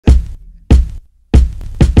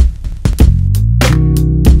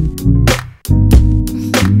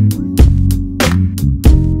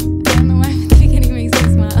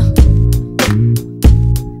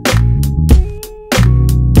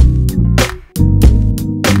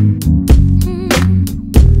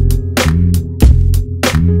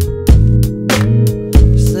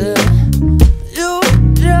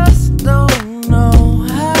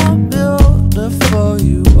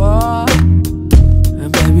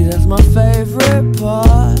my favorite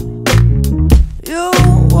part. You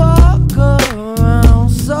walk around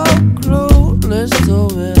so clueless to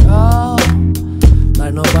it all,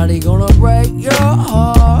 like nobody gonna break your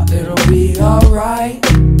heart. It'll be alright,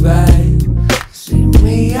 babe. See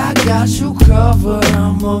me, I got you covered.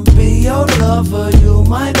 I'ma be your lover, you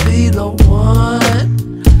might be the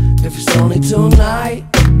one. If it's only tonight,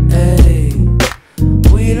 hey,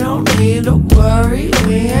 we don't need to worry.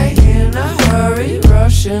 We ain't in a hurry,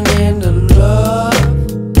 rushing into love.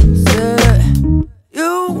 Said,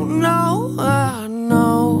 you know I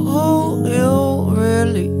know who you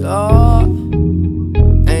really are,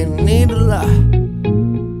 ain't need to lie.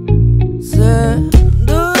 Said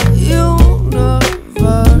the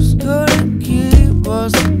universe couldn't keep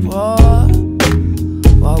us apart.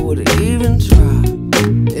 Why would it even try?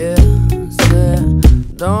 Yeah, said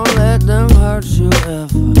don't let them hurt you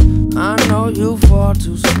ever. I know you far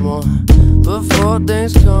too smart. Before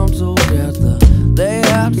things come together, they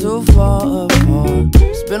have to fall apart.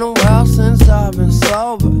 It's been a while since I've been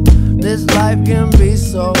sober. This life can be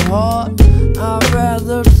so hard. I'd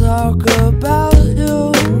rather talk about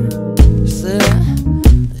you. Said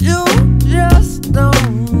you just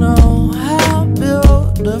don't know how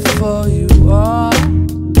beautiful you are,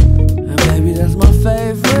 and baby, that's my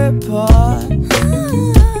favorite part.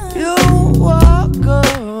 You walk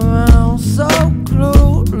around so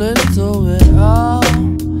clueless to it all,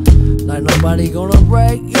 like nobody gonna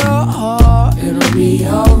break your heart. It'll be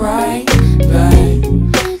alright, babe.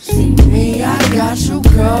 See me, I got you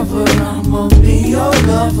covered. I'ma be your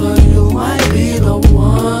lover, you might be the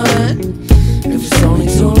one. If it's only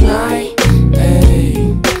tonight,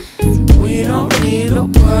 hey, we don't need to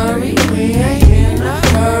worry. We ain't in a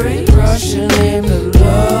hurry, rushing into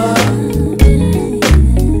love.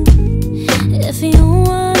 If you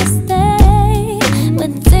wanna stay,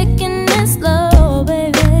 we're taking it slow,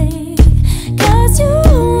 baby. 'Cause you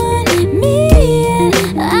want me and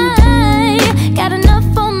I got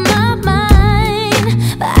enough on my mind,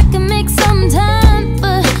 but I can make some time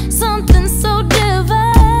for something so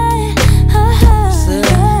divine.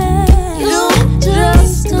 You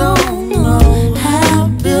just don't know how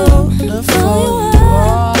beautiful you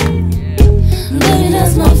are, and Baby,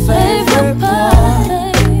 that's my favorite part.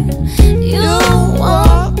 you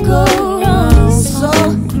walk around so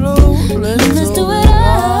clueless Let's do to it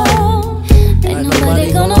all. Ain't nobody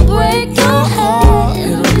gonna break your heart.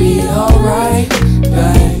 It'll be alright,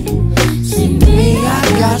 babe. See me, I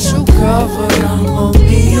got you covered. I'ma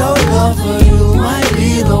be your lover, you might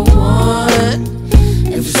be the one.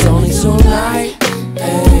 If it's only tonight,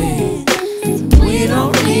 hey, we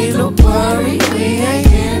don't need to worry. We